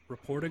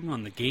Reporting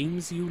on the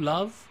games you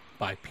love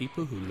by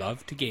people who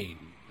love to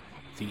game.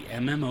 The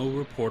MMO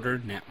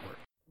Reporter Network.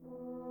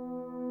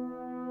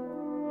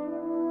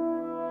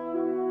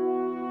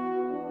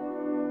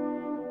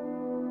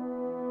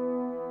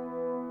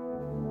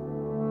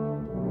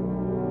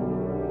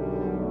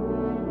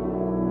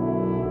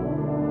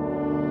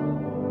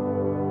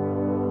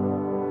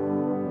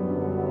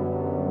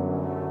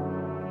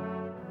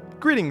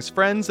 Greetings,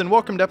 friends, and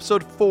welcome to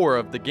episode 4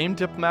 of the Game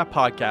Diplomat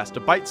Podcast, a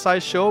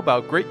bite-sized show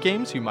about great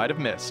games you might have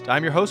missed.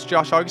 I'm your host,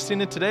 Josh Augustine,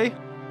 and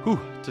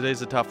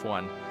today's a tough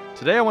one.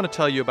 Today I want to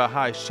tell you about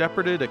how I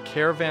shepherded a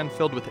caravan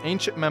filled with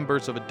ancient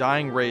members of a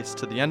dying race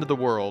to the end of the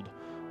world,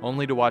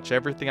 only to watch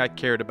everything I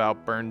cared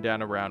about burn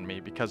down around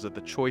me because of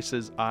the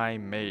choices I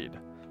made.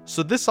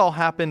 So this all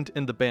happened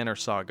in the Banner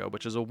Saga,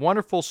 which is a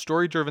wonderful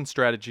story-driven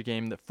strategy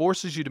game that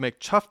forces you to make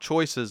tough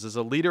choices as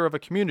a leader of a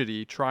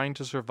community trying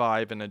to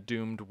survive in a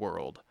doomed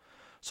world.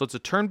 So it's a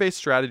turn-based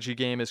strategy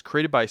game, is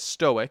created by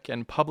Stoic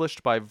and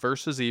published by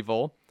Versus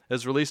Evil,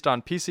 is released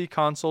on PC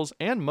consoles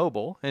and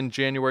mobile in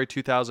January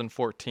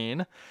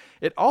 2014.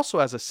 It also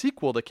has a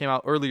sequel that came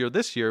out earlier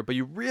this year, but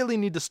you really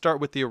need to start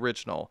with the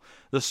original.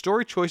 The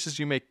story choices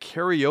you make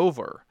carry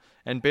over,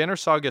 and Banner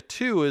Saga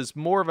 2 is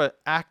more of an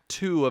Act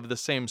 2 of the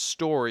same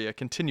story, a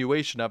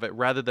continuation of it,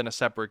 rather than a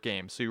separate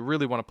game, so you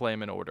really want to play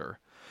them in order.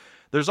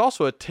 There's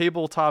also a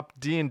tabletop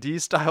D&D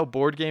style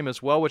board game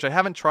as well, which I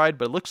haven't tried,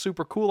 but it looks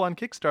super cool on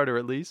Kickstarter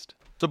at least.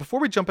 So before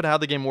we jump into how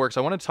the game works,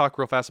 I want to talk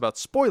real fast about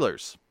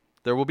spoilers.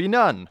 There will be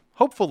none,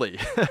 hopefully.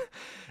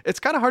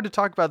 It's kind of hard to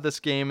talk about this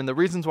game and the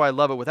reasons why I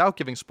love it without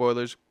giving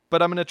spoilers,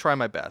 but I'm going to try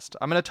my best.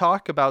 I'm going to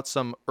talk about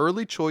some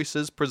early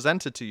choices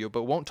presented to you,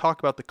 but won't talk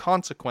about the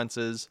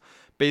consequences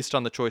based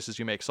on the choices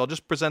you make. So I'll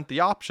just present the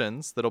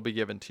options that'll be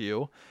given to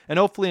you, and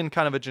hopefully in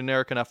kind of a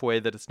generic enough way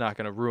that it's not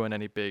going to ruin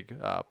any big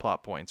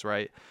plot points,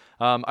 right?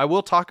 I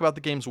will talk about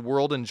the game's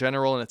world in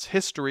general and its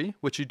history,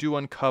 which you do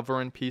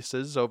uncover in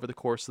pieces over the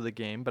course of the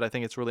game, but I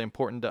think it's really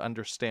important to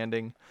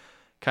understanding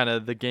kind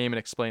of the game and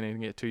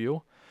explaining it to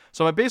you.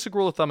 So my basic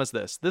rule of thumb is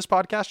this. This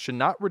podcast should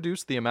not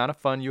reduce the amount of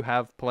fun you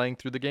have playing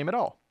through the game at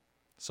all.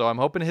 So I'm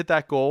hoping to hit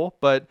that goal,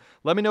 but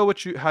let me know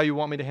how you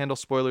want me to handle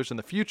spoilers in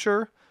the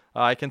future.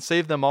 I can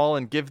save them all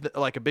and give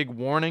a big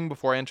warning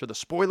before I enter the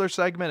spoiler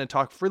segment and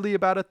talk freely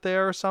about it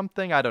there or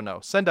something. I don't know.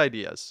 Send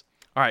ideas.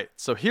 All right,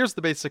 so here's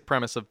the basic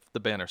premise of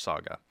the Banner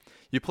Saga.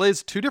 You play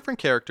as two different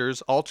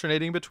characters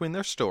alternating between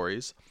their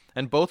stories,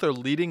 and both are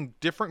leading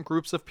different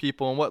groups of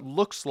people in what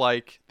looks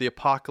like the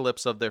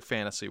apocalypse of their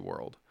fantasy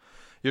world.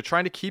 You're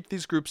trying to keep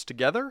these groups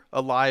together,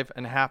 alive,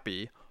 and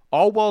happy,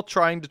 all while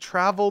trying to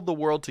travel the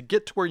world to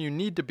get to where you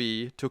need to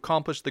be to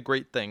accomplish the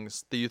great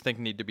things that you think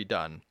need to be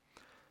done.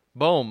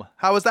 Boom.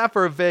 How was that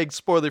for a vague,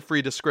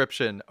 spoiler-free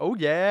description? Oh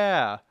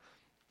yeah!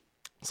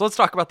 So let's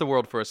talk about the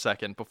world for a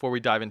second before we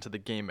dive into the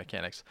game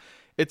mechanics.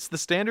 It's the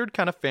standard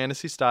kind of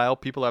fantasy style.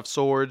 People have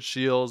swords,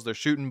 shields, they're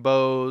shooting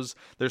bows.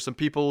 There's some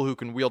people who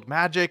can wield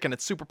magic, and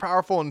it's super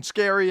powerful and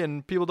scary,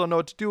 and people don't know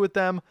what to do with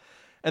them.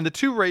 And the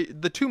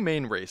two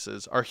main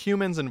races are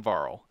humans and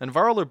Varl. And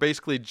Varl are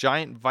basically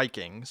giant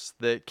Vikings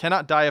that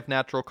cannot die of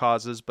natural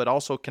causes, but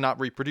also cannot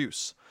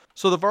reproduce.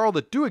 So the Varl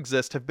that do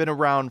exist have been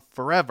around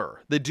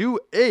forever. They do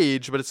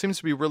age, but it seems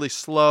to be really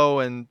slow,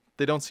 and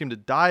they don't seem to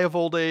die of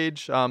old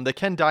age. They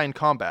can die in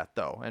combat,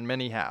 though, and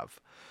many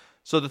have.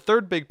 So the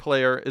third big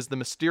player is the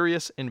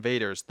mysterious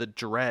invaders, the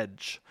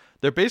Dredge.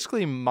 They're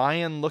basically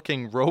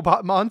Mayan-looking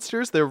robot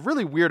monsters. They're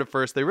really weird at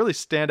first. They really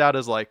stand out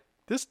as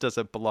this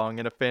doesn't belong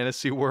in a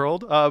fantasy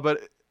world,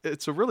 but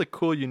it's a really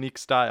cool, unique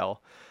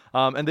style.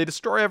 And they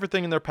destroy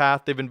everything in their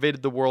path. They've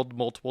invaded the world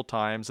multiple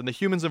times, and the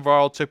humans and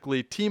Varl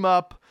typically team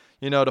up,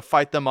 to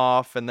fight them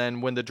off, and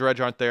then when the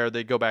Dredge aren't there,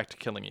 they go back to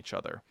killing each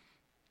other.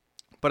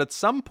 But at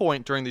some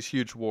point during these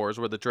huge wars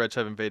where the Dredge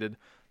have invaded,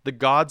 the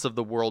gods of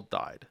the world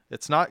died.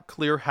 It's not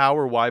clear how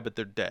or why, but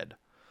they're dead.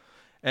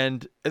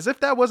 And as if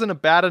that wasn't a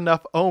bad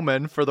enough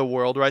omen for the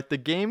world, right, the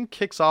game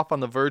kicks off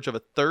on the verge of a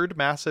third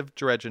massive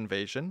Dredge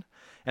invasion,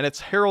 and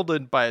it's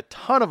heralded by a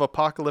ton of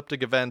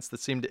apocalyptic events that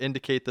seem to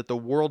indicate that the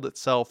world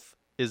itself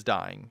is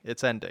dying.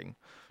 It's ending.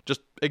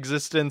 Just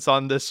existence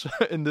on this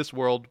in this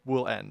world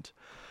will end.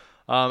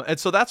 And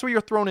so that's what you're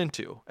thrown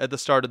into at the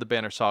start of the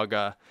Banner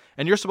Saga,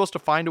 and you're supposed to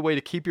find a way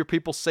to keep your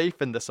people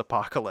safe in this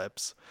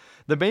apocalypse.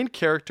 The main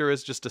character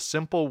is just a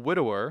simple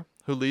widower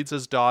who leads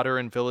his daughter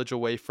and village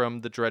away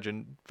from the Dredge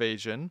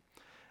invasion,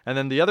 and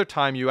then the other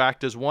time you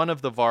act as one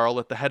of the Varl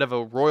at the head of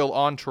a royal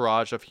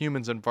entourage of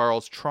humans and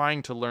Varls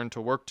trying to learn to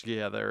work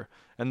together,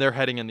 and they're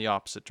heading in the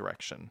opposite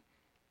direction.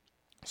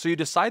 So you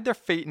decide their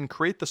fate and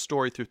create the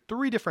story through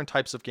 3 different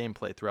types of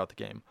gameplay throughout the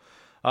game.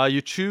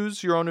 You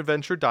choose your own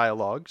adventure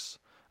dialogues.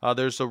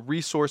 There's a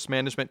resource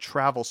management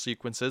travel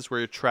sequences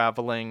where you're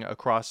traveling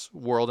across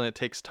world and it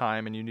takes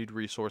time and you need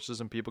resources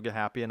and people get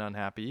happy and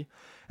unhappy.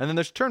 And then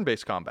there's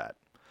turn-based combat.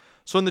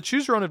 So in the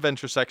Choose Your Own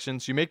Adventure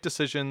sections, you make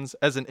decisions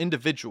as an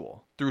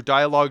individual through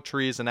dialogue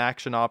trees and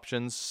action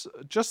options,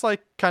 just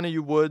like kind of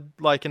you would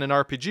like in an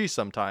RPG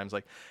sometimes.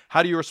 Like,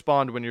 how do you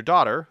respond when your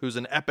daughter, who's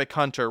an epic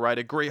hunter, right,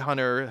 a great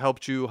hunter,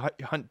 helped you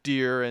hunt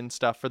deer and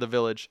stuff for the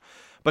village,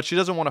 but she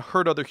doesn't want to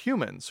hurt other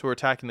humans who are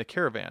attacking the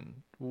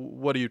caravan?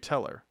 What do you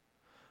tell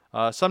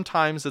her?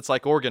 Sometimes it's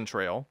like Oregon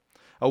Trail.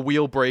 A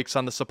wheel breaks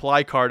on the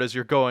supply cart as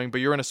you're going, but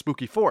you're in a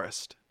spooky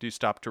forest. Do you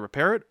stop to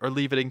repair it or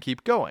leave it and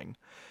keep going?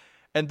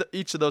 And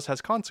each of those has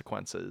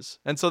consequences.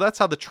 And so that's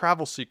how the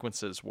travel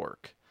sequences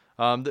work.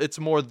 It's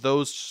more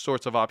those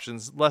sorts of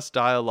options, less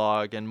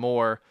dialogue and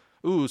more,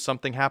 ooh,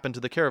 something happened to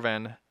the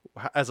caravan.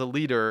 As the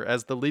leader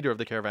of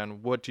the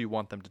caravan, what do you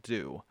want them to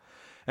do?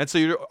 And so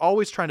you're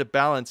always trying to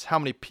balance how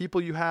many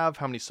people you have,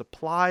 how many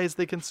supplies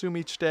they consume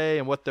each day,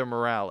 and what their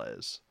morale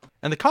is.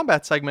 And the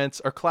combat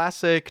segments are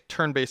classic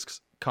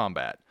turn-based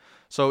combat.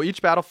 So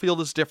each battlefield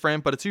is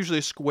different, but it's usually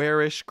a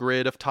squarish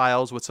grid of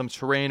tiles with some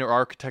terrain or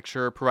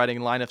architecture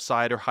providing line of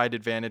sight or height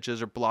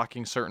advantages or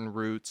blocking certain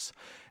routes.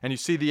 And you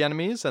see the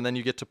enemies, and then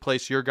you get to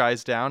place your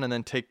guys down and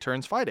then take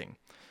turns fighting.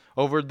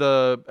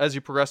 As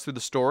you progress through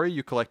the story,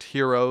 you collect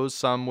heroes,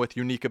 some with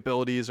unique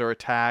abilities or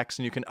attacks,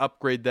 and you can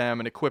upgrade them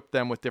and equip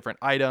them with different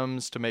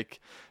items to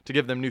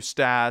give them new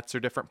stats or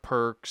different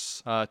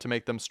perks to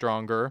make them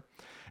stronger.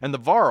 And the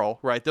Varl,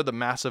 right, they're the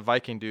massive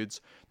Viking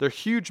dudes. They're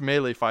huge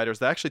melee fighters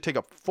that actually take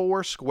up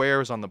 4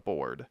 squares on the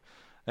board.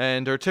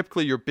 And they're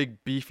typically your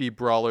big beefy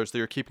brawlers that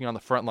you're keeping on the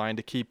front line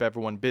to keep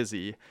everyone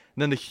busy.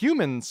 And then the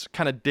humans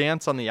kind of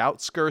dance on the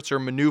outskirts or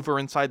maneuver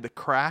inside the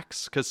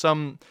cracks, because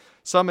some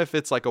if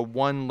it's like a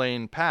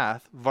 1-lane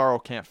path, Varl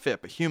can't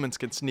fit, but humans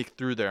can sneak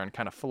through there and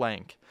kind of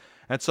flank.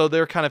 And so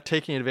they're kind of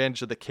taking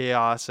advantage of the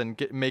chaos and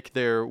make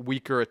their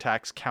weaker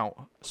attacks count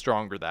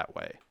stronger that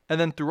way. And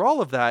then through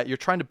all of that, you're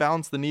trying to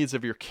balance the needs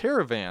of your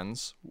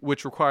caravans,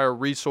 which require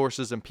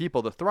resources and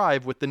people to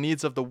thrive, with the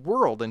needs of the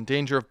world in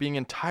danger of being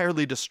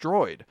entirely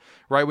destroyed,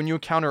 right? When you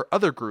encounter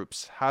other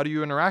groups, how do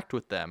you interact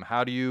with them?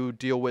 How do you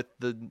deal with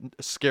the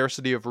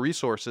scarcity of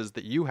resources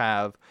that you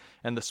have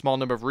and the small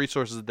number of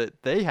resources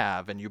that they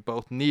have, and you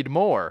both need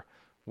more?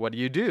 What do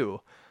you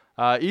do?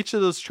 Each of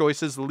those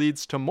choices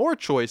leads to more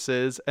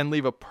choices and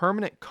leave a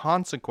permanent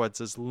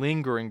consequences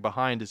lingering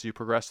behind as you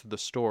progress through the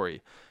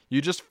story.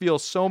 You just feel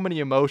so many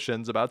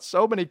emotions about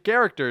so many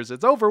characters.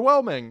 It's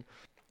overwhelming.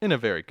 In a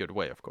very good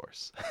way, of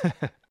course.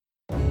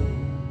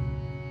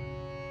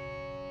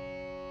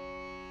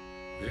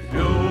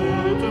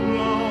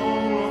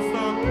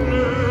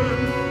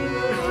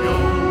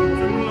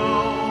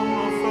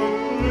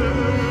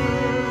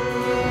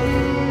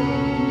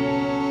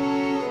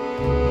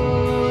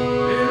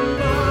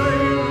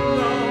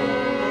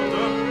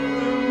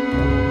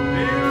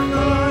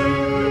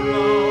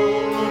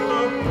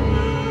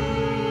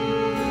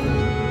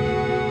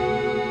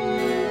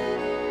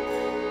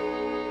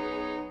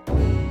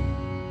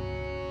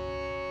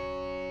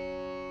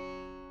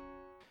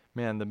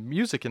 Man, the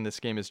music in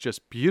this game is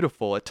just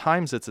beautiful. At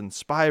times it's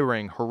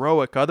inspiring,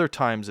 heroic. Other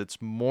times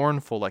it's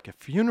mournful, like a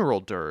funeral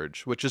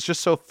dirge, which is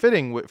just so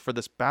fitting for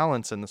this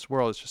balance in this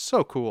world. It's just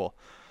so cool.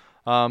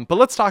 But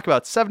let's talk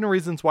about 7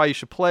 reasons why you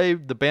should play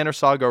the Banner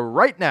Saga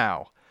right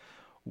now.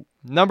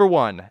 Number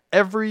 1,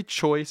 every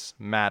choice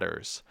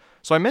matters.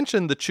 So I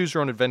mentioned the choose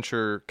your own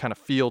adventure kind of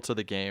feel to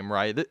the game,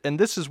 right? And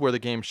this is where the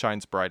game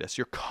shines brightest.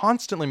 You're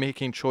constantly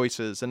making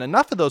choices, and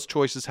enough of those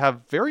choices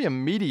have very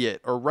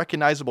immediate or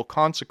recognizable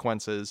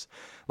consequences.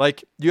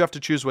 Like you have to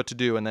choose what to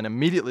do, and then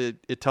immediately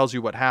it tells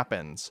you what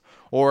happens.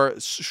 Or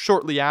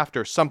shortly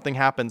after, something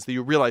happens that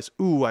you realize,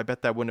 ooh, I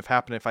bet that wouldn't have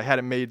happened if I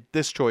hadn't made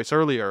this choice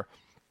earlier.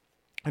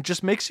 It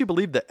just makes you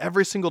believe that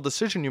every single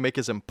decision you make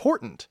is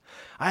important.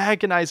 I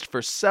agonized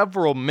for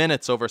several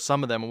minutes over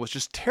some of them and was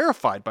just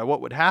terrified by what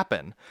would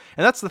happen.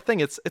 And that's the thing,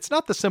 it's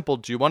not the simple,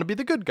 do you want to be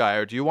the good guy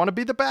or do you want to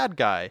be the bad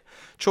guy?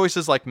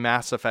 Choices like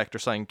Mass Effect or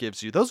something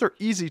gives you, those are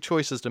easy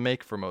choices to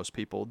make for most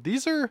people.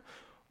 These are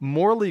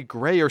morally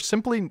gray or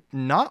simply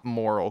not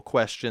moral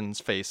questions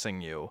facing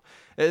you.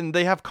 And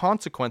they have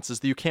consequences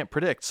that you can't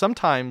predict.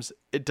 Sometimes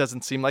it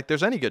doesn't seem like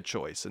there's any good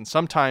choice. And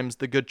sometimes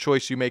the good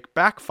choice you make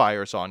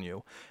backfires on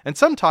you. And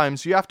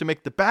sometimes you have to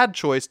make the bad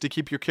choice to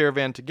keep your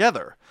caravan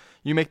together.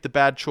 You make the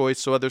bad choice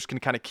so others can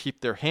kind of keep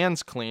their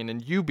hands clean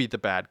and you be the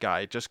bad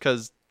guy just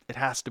because it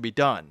has to be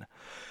done.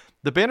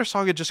 The Banner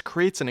Saga just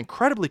creates an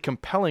incredibly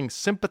compelling,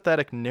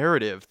 sympathetic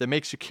narrative that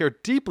makes you care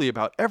deeply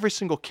about every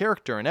single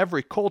character and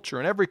every culture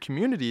and every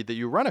community that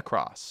you run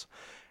across,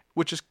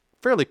 which is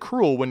fairly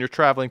cruel when you're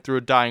traveling through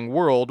a dying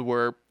world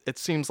where it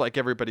seems like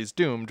everybody's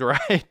doomed,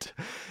 right?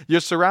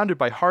 You're surrounded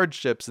by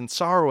hardships and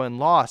sorrow and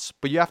loss,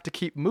 but you have to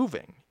keep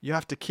moving. You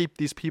have to keep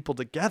these people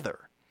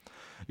together.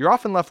 You're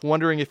often left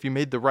wondering if you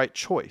made the right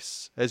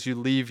choice as you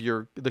leave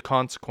the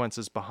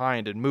consequences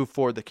behind and move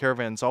forward. The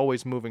caravan's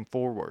always moving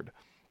forward.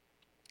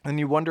 And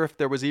you wonder if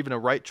there was even a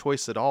right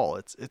choice at all.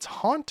 It's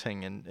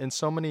haunting in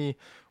so many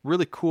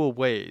really cool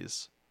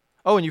ways.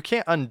 Oh, and you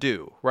can't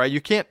undo, right? You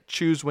can't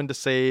choose when to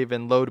save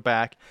and load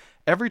back.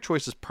 Every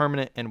choice is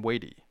permanent and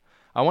weighty.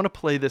 I want to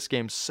play this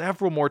game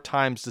several more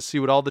times to see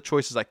what all the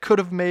choices I could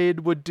have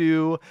made would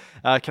do.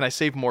 Can I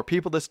save more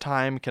people this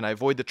time? Can I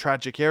avoid the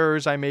tragic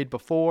errors I made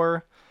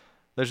before?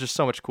 There's just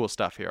so much cool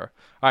stuff here.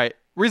 All right,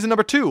 reason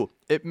number 2,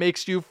 it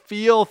makes you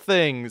feel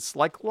things,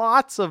 like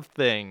lots of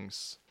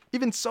things.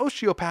 Even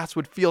sociopaths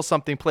would feel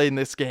something playing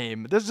this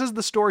game. This is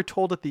the story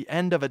told at the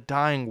end of a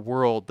dying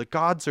world. The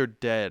gods are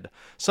dead.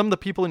 Some of the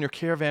people in your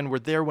caravan were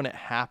there when it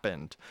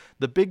happened.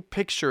 The big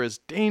picture is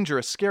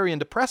dangerous, scary, and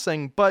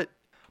depressing, but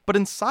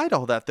inside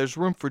all that, there's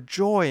room for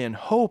joy and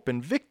hope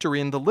and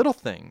victory in the little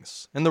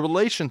things, and the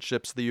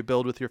relationships that you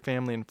build with your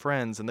family and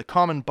friends, and the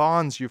common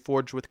bonds you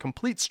forge with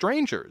complete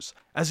strangers.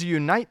 As you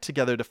unite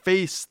together to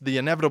face the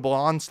inevitable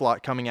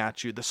onslaught coming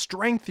at you, the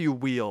strength you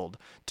wield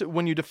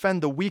when you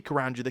defend the weak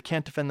around you that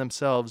can't defend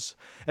themselves.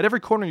 At every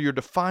corner, you're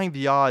defying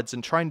the odds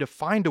and trying to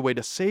find a way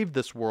to save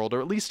this world,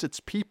 or at least its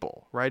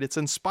people, right? It's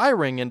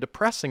inspiring and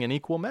depressing in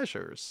equal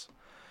measures.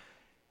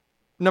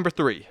 Number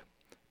 3,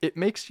 it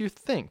makes you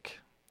think.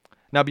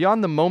 Now,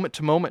 beyond the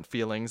moment-to-moment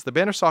feelings, the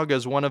Banner Saga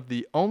is one of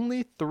the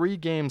only 3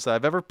 games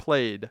I've ever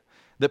played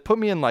that put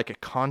me in like a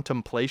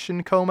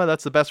contemplation coma.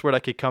 That's the best word I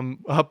could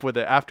come up with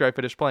it after I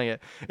finished playing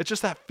it. It's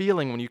just that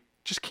feeling when you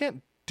just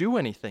can't do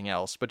anything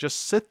else but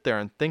just sit there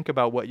and think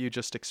about what you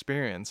just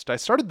experienced. I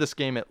started this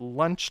game at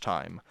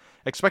lunchtime,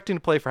 expecting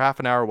to play for half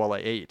an hour while I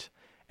ate,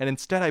 and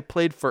instead I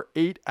played for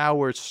 8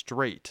 hours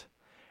straight.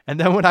 And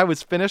then when I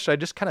was finished, I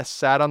just kind of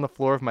sat on the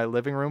floor of my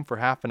living room for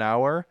half an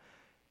hour,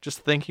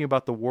 just thinking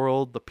about the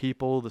world, the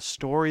people, the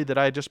story that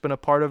I had just been a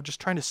part of, just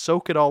trying to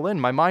soak it all in.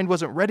 My mind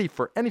wasn't ready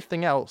for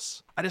anything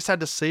else. I just had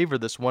to savor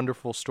this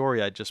wonderful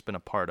story I'd just been a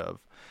part of.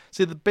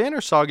 See, the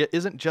Banner Saga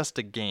isn't just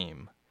a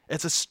game.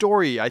 It's a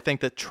story, I think,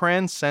 that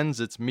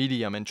transcends its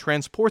medium and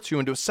transports you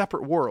into a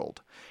separate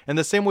world. In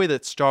the same way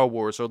that Star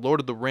Wars or Lord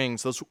of the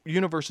Rings, those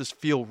universes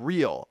feel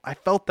real. I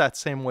felt that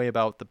same way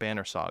about the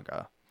Banner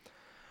Saga.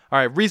 All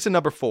right, reason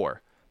number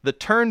 4. The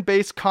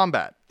turn-based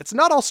combat. It's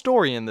not all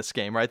story in this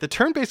game, right? The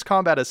turn-based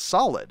combat is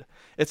solid.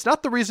 It's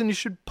not the reason you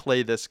should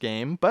play this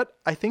game, but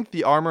I think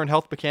the armor and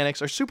health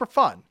mechanics are super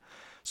fun.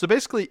 So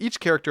basically,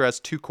 each character has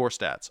 2 core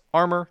stats,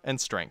 armor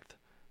and strength.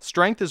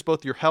 Strength is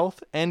both your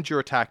health and your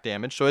attack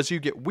damage, so as you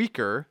get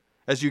weaker,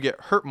 as you get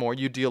hurt more,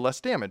 you deal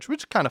less damage,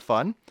 which is kind of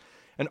fun.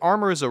 And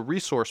armor is a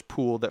resource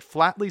pool that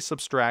flatly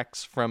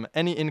subtracts from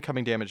any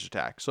incoming damage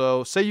attack.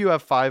 So say you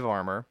have 5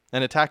 armor,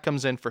 and attack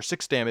comes in for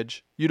 6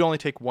 damage, you'd only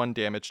take 1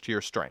 damage to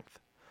your strength.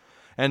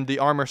 And the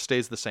armor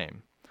stays the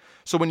same.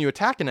 So when you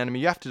attack an enemy,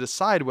 you have to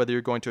decide whether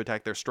you're going to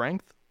attack their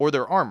strength or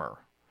their armor.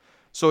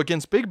 So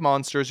against big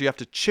monsters, you have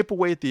to chip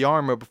away at the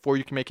armor before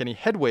you can make any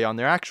headway on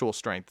their actual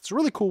strength. It's a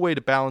really cool way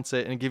to balance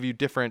it and give you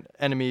different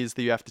enemies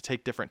that you have to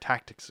take different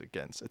tactics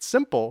against. It's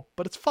simple,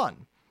 but it's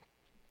fun.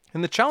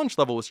 And the challenge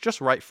level was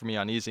just right for me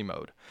on easy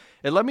mode.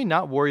 It let me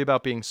not worry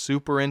about being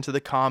super into the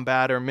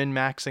combat or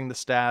min-maxing the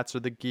stats or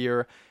the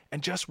gear,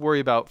 and just worry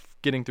about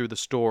getting through the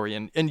story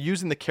and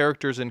using the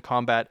characters in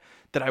combat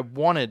that I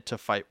wanted to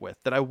fight with,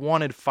 that I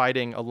wanted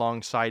fighting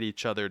alongside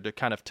each other to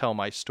kind of tell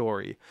my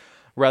story,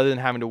 rather than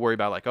having to worry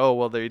about like, oh,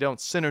 well, they don't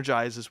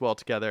synergize as well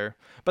together.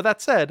 But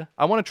that said,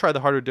 I want to try the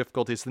harder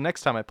difficulties the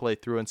next time I play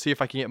through and see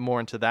if I can get more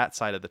into that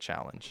side of the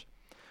challenge.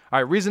 All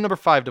right, reason number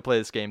 5 to play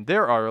this game.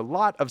 There are a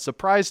lot of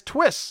surprise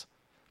twists,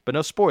 but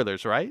no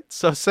spoilers, right?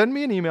 So send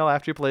me an email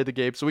after you play the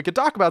game so we can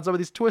talk about some of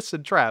these twists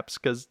and traps,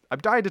 because I'm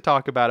dying to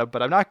talk about them,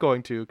 but I'm not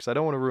going to because I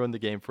don't want to ruin the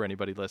game for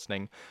anybody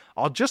listening.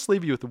 I'll just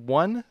leave you with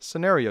one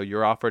scenario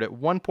you're offered at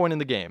one point in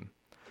the game.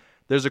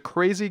 There's a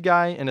crazy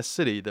guy in a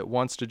city that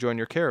wants to join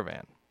your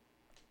caravan.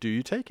 Do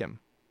you take him?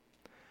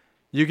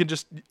 You can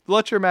just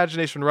let your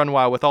imagination run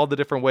wild with all the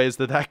different ways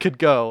that could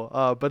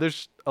go, but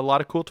there's a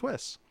lot of cool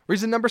twists.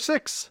 Reason number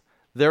 6.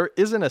 There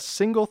isn't a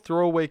single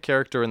throwaway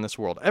character in this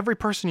world. Every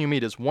person you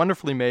meet is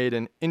wonderfully made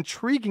and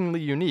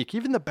intriguingly unique,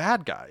 even the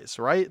bad guys,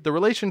 right? The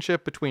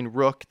relationship between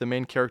Rook, the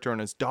main character, and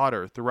his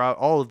daughter throughout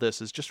all of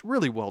this is just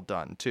really well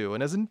done, too.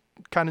 And as a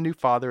kind of new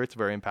father, it's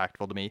very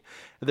impactful to me.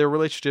 Their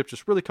relationship is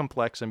just really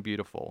complex and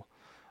beautiful.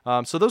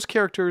 So those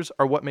characters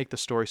are what make the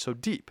story so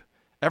deep.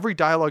 Every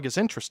dialogue is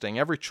interesting.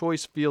 Every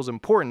choice feels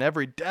important.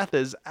 Every death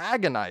is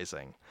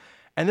agonizing.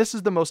 And this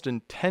is the most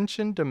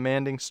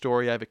attention-demanding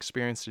story I've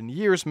experienced in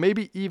years,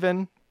 maybe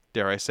even,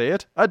 dare I say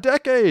it, a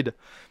decade.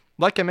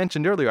 Like I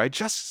mentioned earlier, I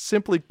just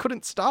simply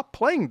couldn't stop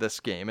playing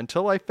this game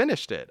until I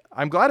finished it.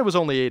 I'm glad it was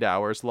only 8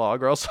 hours long,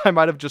 or else I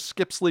might have just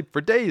skipped sleep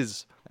for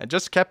days and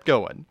just kept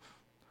going.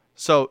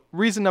 So,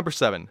 reason number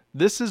 7.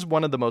 This is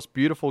one of the most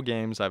beautiful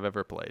games I've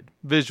ever played,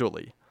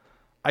 visually.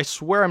 I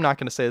swear I'm not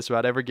going to say this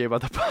about every game on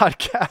the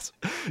podcast,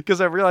 because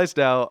I realize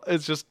now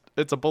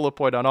it's a bullet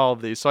point on all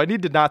of these. So I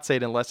need to not say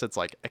it unless it's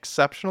like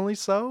exceptionally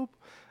so,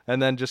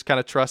 and then just kind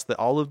of trust that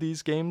all of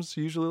these games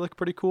usually look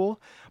pretty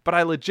cool. But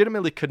I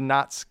legitimately could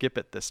not skip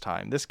it this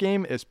time. This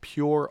game is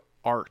pure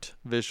art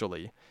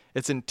visually.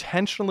 It's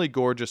intentionally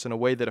gorgeous in a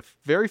way that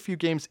very few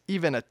games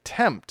even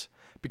attempt,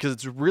 because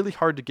it's really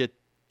hard to get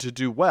to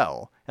do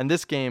well. And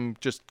this game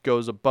just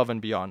goes above and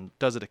beyond,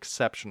 does it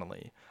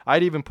exceptionally.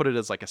 I'd even put it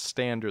as like a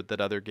standard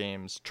that other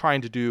games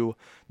trying to do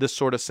this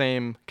sort of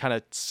same kind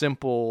of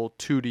simple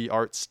 2D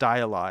art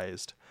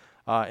stylized.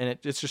 And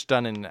it's just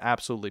done in an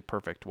absolutely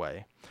perfect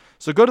way.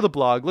 So go to the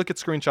blog, look at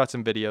screenshots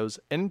and videos,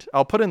 and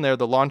I'll put in there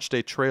the launch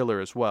day trailer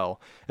as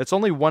well. It's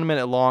only 1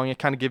 minute long. It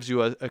kind of gives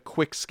you a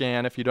quick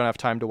scan if you don't have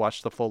time to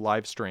watch the full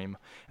live stream.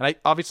 And I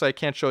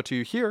can't show it to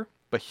you here,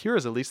 but here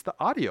is at least the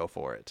audio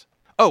for it.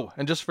 Oh,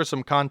 and just for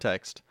some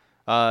context,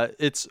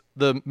 it's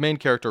the main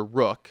character,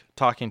 Rook,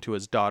 talking to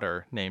his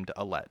daughter named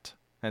Alette.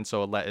 And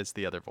so Alette is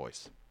the other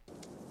voice.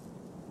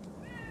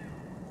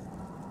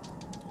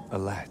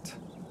 Alette.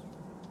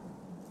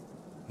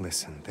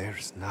 Listen,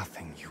 there's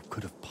nothing you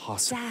could have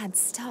possibly... Dad,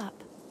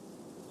 stop.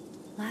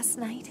 Last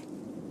night,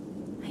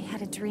 I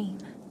had a dream.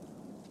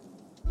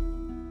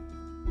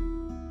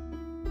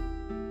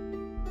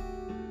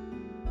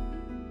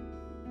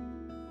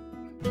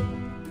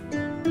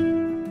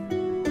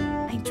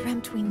 I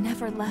dreamt we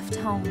never left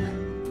home.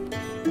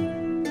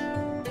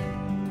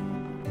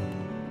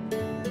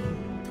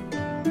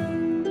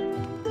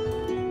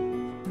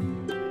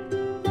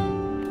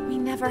 We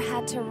never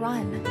had to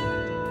run.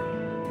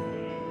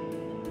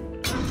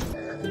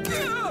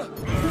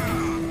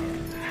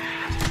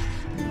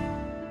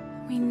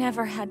 We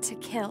never had to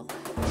kill.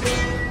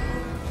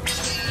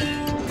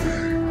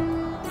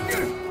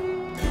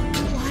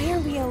 Why are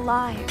we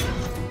alive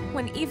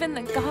when even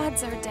the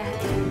gods are dead?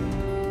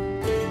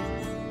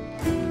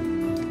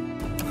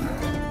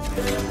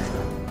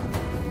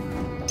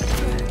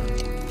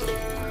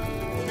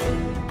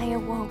 I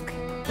awoke,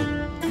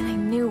 and I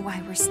knew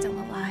why we're still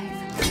alive.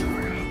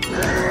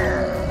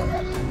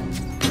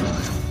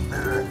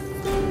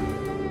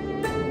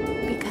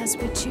 Because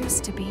we choose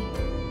to be.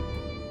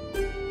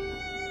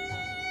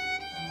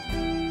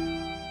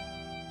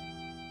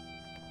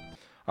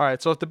 All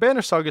right, so if the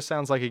Banner Saga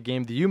sounds like a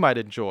game that you might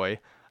enjoy,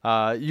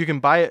 you can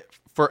buy it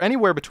for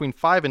anywhere between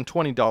 $5 and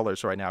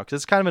 $20 right now, because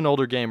it's kind of an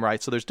older game,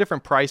 right? So there's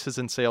different prices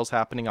and sales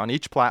happening on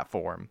each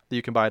platform that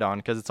you can buy it on,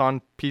 because it's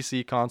on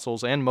PC,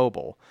 consoles, and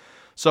mobile.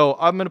 So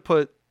I'm going to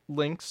put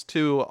links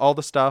to all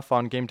the stuff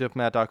on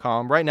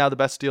GameDiplomat.com. Right now, the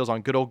best deal is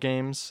on Good Old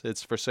Games.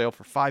 It's for sale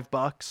for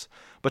 $5.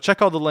 But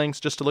check all the links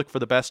just to look for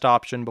the best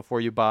option before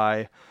you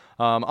buy.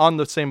 On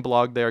the same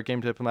blog there,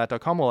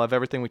 GameDiplomat.com, we'll have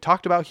everything we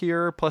talked about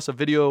here, plus a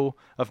video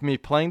of me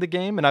playing the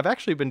game. And I've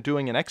actually been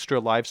doing an extra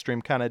live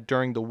stream kind of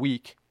during the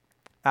week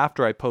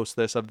after I post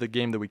this of the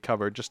game that we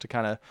covered, just to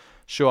kind of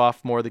show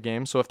off more of the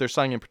game. So if there's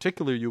something in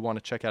particular you want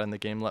to check out in the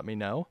game, let me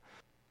know.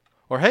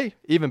 Or hey,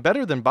 even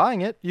better than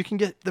buying it, you can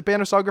get the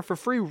Banner Saga for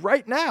free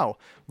right now.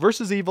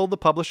 Versus Evil, the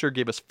publisher,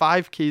 gave us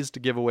 5 keys to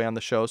give away on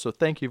the show, so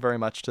thank you very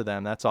much to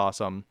them. That's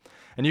awesome.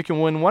 And you can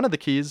win one of the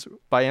keys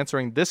by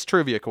answering this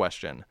trivia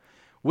question.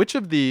 Which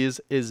of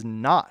these is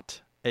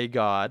not a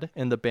god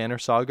in the Banner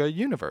Saga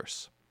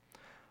universe?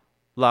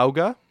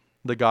 Lauga,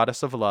 the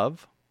goddess of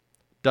love.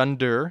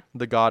 Dundur,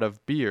 the god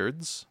of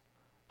beards.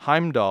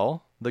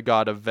 Heimdall, the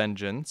god of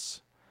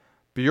vengeance.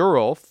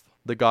 Beowulf,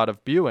 the god of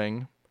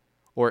viewing.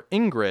 Or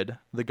Ingrid,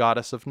 the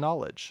goddess of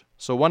knowledge.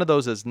 So one of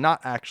those is not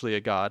actually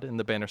a god in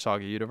the Banner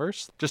Saga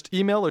universe. Just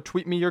email or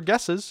tweet me your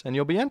guesses, and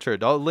you'll be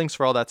entered. All the links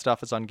for all that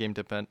stuff is on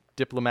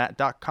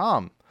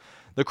GameDiplomat.com.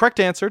 The correct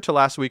answer to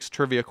last week's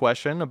trivia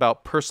question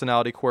about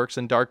personality quirks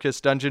in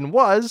Darkest Dungeon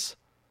was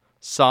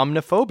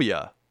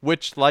somnophobia,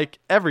 which, like,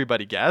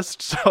 everybody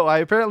guessed. So I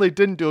apparently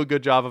didn't do a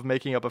good job of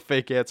making up a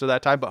fake answer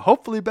that time, but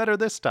hopefully better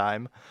this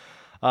time.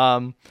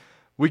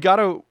 We got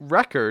a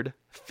record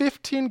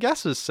 15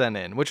 guesses sent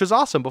in, which is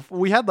awesome.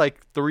 We had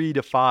like 3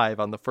 to 5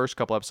 on the first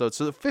couple episodes,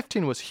 so the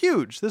 15 was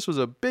huge. This was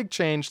a big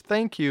change.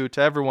 Thank you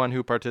to everyone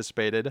who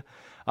participated.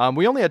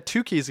 We only had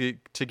 2 keys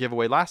to give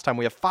away last time.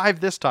 We have 5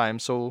 this time,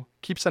 so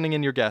keep sending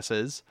in your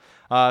guesses.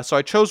 So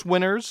I chose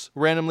winners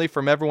randomly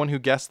from everyone who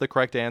guessed the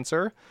correct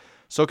answer.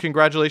 So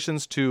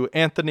congratulations to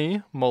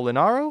Anthony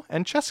Molinaro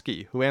and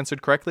Chesky, who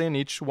answered correctly and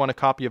each won a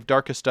copy of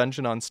Darkest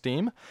Dungeon on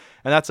Steam.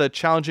 And that's a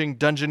challenging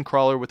dungeon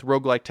crawler with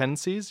roguelike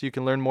tendencies. You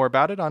can learn more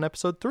about it on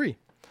episode 3.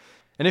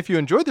 And if you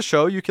enjoyed the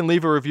show, you can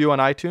leave a review on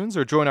iTunes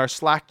or join our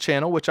Slack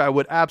channel, which I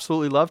would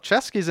absolutely love.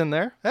 Chesky's in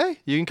there. Hey,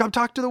 you can come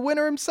talk to the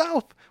winner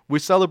himself. We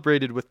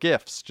celebrated with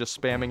gifts, just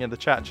spamming in the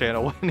chat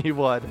channel when he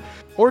won.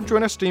 Or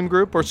join our Steam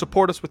group or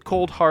support us with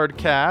cold hard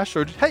cash.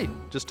 Or hey,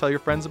 just tell your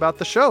friends about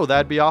the show.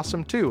 That'd be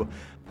awesome too.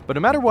 But no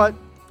matter what,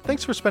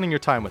 thanks for spending your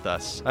time with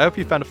us. I hope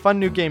you found a fun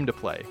new game to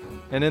play.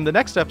 And in the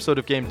next episode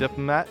of Game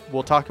Diplomat,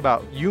 we'll talk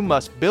about You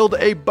Must Build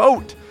a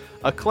Boat,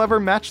 a clever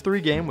match 3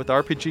 game with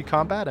RPG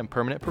combat and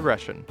permanent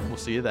progression. We'll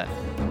see you then.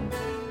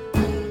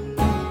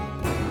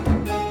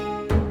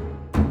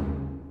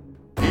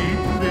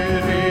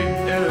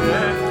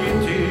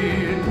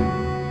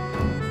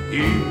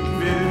 Ik